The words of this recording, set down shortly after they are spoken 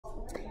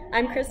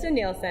I'm Kristen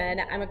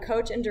Nielsen. I'm a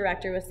coach and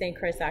director with St.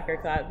 Croix Soccer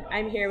Club.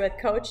 I'm here with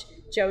Coach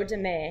Joe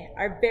DeMay,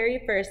 our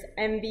very first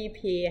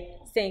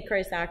MVP St.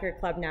 Croix Soccer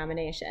Club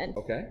nomination.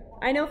 Okay.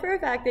 I know for a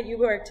fact that you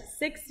worked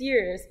 6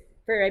 years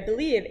for, I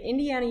believe,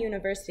 Indiana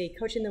University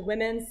coaching the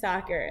women's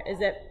soccer. Is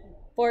it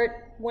Fort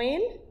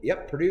Wayne?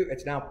 Yep, Purdue.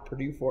 It's now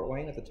Purdue Fort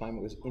Wayne. At the time,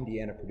 it was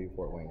Indiana Purdue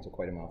Fort Wayne, so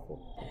quite a mouthful.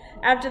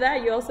 After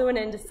that, you also went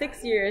into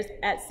 6 years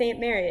at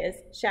St. Mary's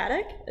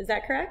Shattuck. Is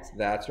that correct?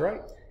 That's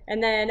right.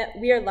 And then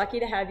we are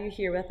lucky to have you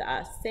here with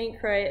us. St.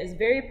 Croix is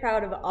very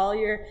proud of all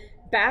your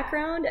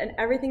background and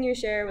everything you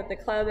share with the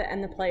club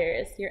and the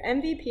players. Your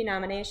MVP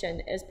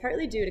nomination is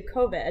partly due to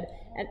COVID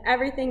and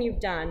everything you've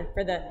done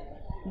for the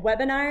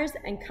webinars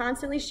and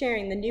constantly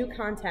sharing the new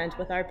content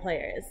with our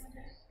players.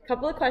 A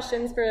couple of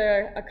questions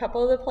for a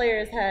couple of the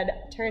players had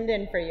turned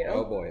in for you.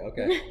 Oh boy,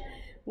 okay.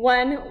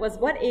 One was,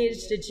 what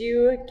age did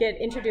you get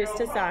introduced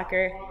to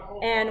soccer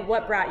and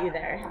what brought you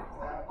there?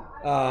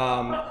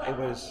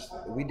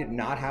 We did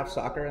not have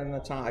soccer in the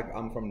time.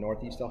 I'm from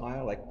Northeast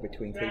Ohio, like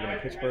between Cleveland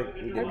and Pittsburgh.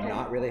 We did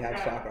not really have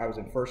soccer. I was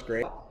in first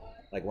grade.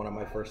 Like one of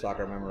my first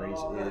soccer memories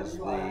is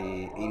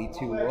the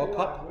 '82 World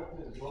Cup.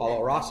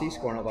 Paulo Rossi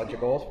scoring a bunch of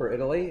goals for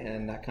Italy,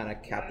 and that kind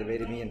of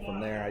captivated me. And from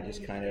there, I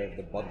just kind of,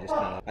 the bug just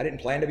kind of, I didn't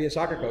plan to be a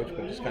soccer coach,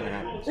 but it just kind of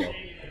happened. So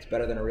it's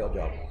better than a real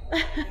job.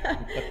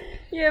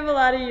 You have a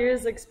lot of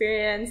years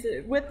experience.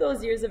 With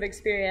those years of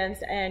experience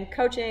and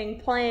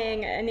coaching,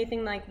 playing,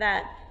 anything like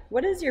that,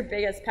 what is your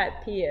biggest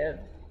pet peeve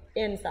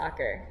in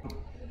soccer?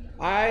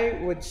 I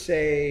would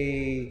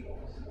say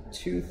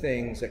two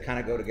things that kind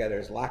of go together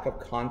is lack of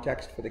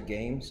context for the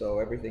game. So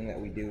everything that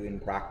we do in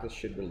practice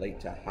should relate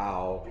to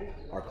how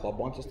our club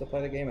wants us to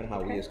play the game and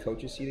how we as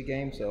coaches see the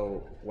game.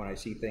 So when I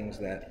see things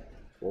that,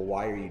 well,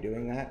 why are you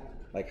doing that?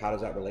 Like, how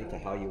does that relate to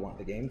how you want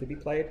the game to be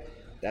played?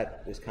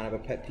 That is kind of a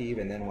pet peeve.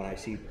 And then when I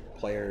see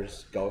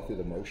players go through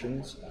the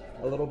motions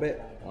a little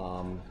bit,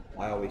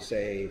 I always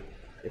say,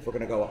 if we're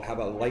going to go have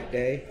a light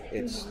day,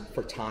 it's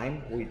for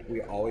time.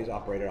 We always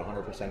operate at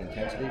 100%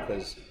 intensity,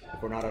 because if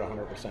we're not at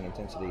 100%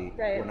 intensity,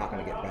 we're not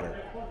going to get better.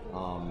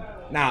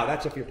 Now,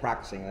 that's if you're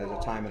practicing. There's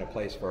a time and a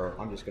place where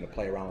I'm just going to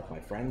play around with my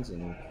friends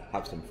and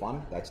have some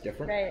fun. That's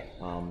different. Right.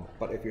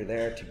 But if you're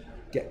there to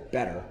get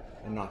better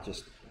and not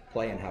just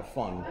play and have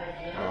fun,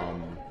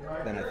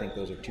 then I think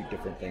those are two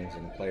different things,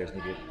 and players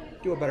need to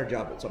do a better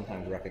job at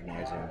sometimes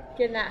recognizing.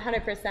 Getting that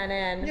 100%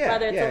 in, yeah,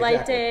 whether it's a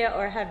light day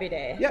or a heavy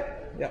day.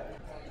 Yep.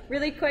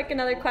 Really quick,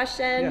 another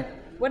question. Yeah.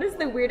 What is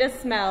the weirdest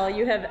smell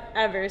you have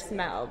ever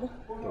smelled?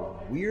 The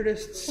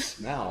weirdest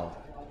smell?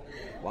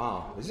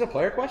 Wow. Is this a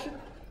player question?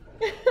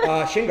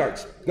 Shin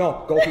guards.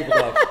 No, goalkeeper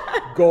gloves.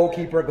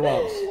 Goalkeeper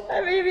gloves.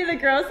 That may be the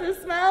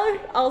grossest smell,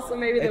 also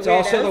maybe the weirdest.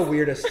 It's also the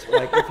weirdest.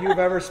 Like, if you've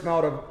ever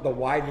smelled the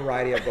wide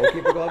variety of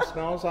goalkeeper glove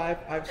smells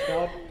I've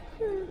smelled,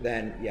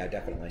 then yeah,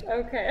 definitely.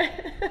 Okay.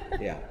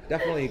 Yeah,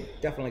 definitely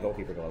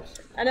goalkeeper gloves.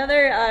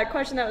 Another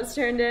question that was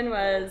turned in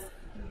was,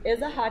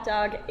 is a hot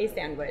dog a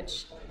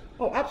sandwich?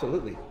 Oh,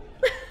 absolutely.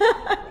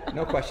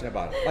 No question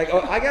about it. Like,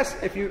 I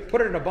guess if you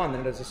put it in a bun,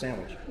 then it is a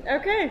sandwich.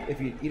 Okay. If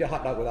you eat a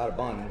hot dog without a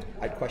bun,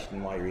 I'd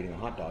question why you're eating a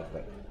hot dog,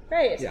 but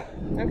right. Yeah.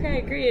 Okay,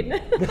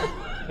 agreed.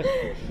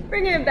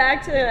 Bringing it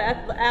back to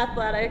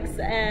athletics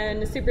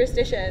and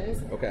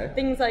superstitions. Okay.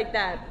 Things like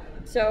that.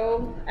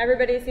 So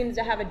everybody seems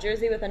to have a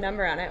jersey with a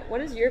number on it.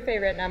 What is your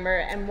favorite number,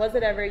 and was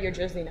it ever your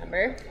jersey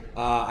number?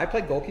 I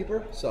played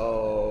goalkeeper,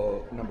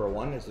 so number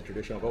 1 is the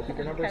traditional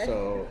goalkeeper number. Okay.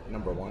 So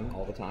number 1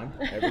 all the time,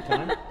 every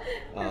time.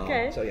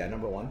 Okay. So yeah,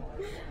 number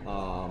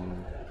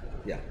 1.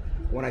 Yeah.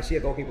 When I see a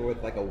goalkeeper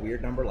with like a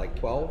weird number, like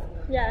 12,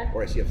 Yeah.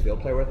 or I see a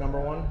field player with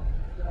number 1,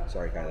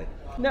 sorry, Kylie.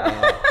 No.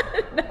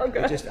 No,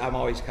 go. I'm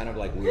always kind of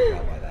like weirded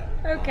out by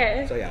that.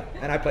 Okay. So yeah,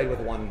 and I played with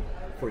 1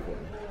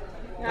 frequently.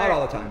 Not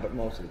all the time, but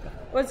most of the time.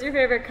 What's your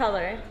favorite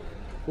color?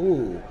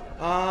 Ooh,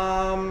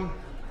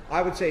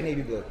 I would say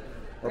navy blue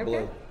or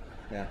blue.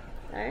 Yeah.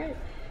 All right.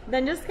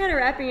 Then just kind of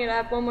wrapping it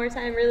up one more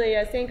time, really,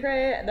 St.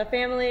 Croix, the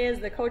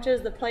families, the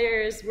coaches, the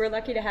players, we're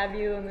lucky to have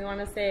you, and we want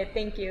to say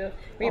thank you.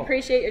 We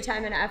appreciate your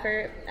time and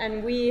effort,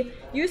 and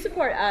you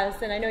support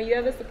us, and I know you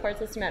have a support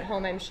system at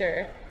home, I'm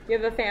sure. You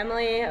have a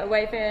family, a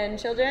wife and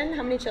children?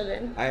 How many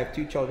children? I have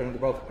 2 children. They're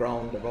both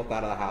grown. They're both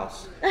out of the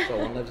house. So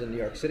one lives in New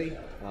York City,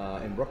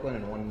 in Brooklyn,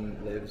 and one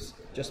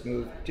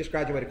just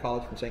graduated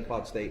college from St.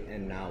 Cloud State,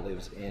 and now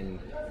lives in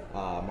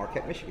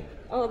Marquette, Michigan.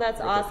 Oh, that's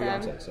awesome.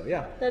 Fiance. So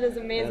yeah. That is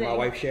amazing. And my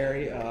wife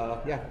Sherry,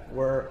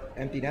 we're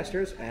empty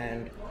nesters,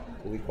 and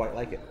we quite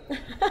like it.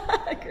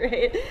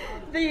 Great.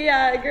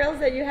 The girls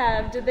that you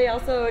have, did they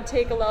also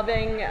take a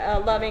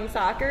loving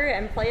soccer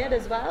and play it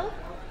as well?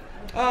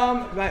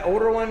 My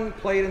older one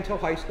played until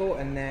high school,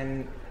 and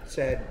then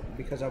said,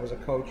 because I was a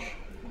coach,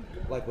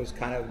 like was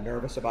kind of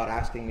nervous about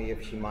asking me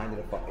if she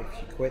minded if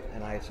she quit,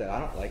 and I said, I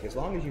don't, like, as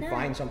long as you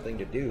find something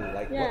to do,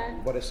 like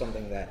what is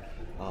something that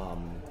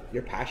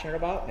you're passionate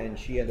about. And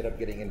she ended up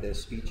getting into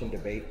speech and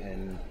debate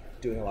and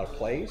doing a lot of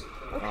plays.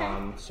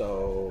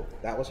 So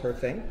that was her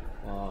thing.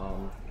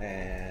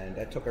 And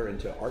I took her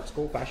into art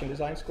school, fashion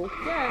design school.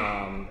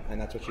 And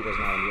that's what she does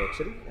now in New York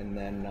City. And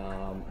then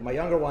my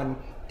younger one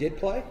did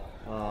play.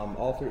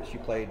 all through. She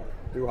played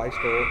through high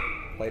school,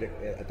 played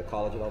at the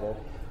college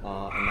level,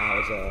 and now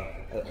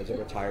as a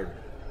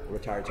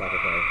retired soccer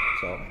player.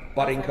 So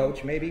budding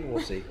coach, maybe,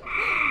 we'll see.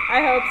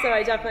 I hope so.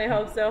 I definitely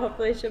hope so.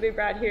 Hopefully she'll be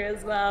brought here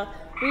as well.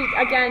 We,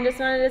 again, just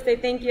wanted to say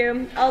thank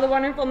you. All the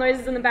wonderful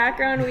noises in the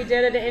background. We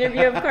did an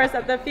interview, of course,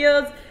 at the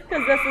fields,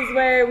 because this is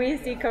where we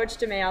see Coach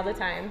DeMay all the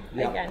time.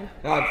 Yeah. Again.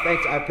 No,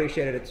 thanks. I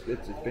appreciate it.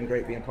 It's been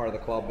great being part of the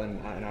club,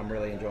 and I'm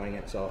really enjoying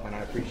it. So, and I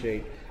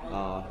appreciate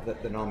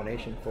the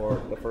nomination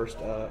for the first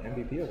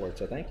MVP award.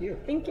 So thank you.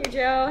 Thank you,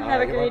 Joe.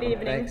 Have a great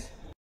evening. Thanks.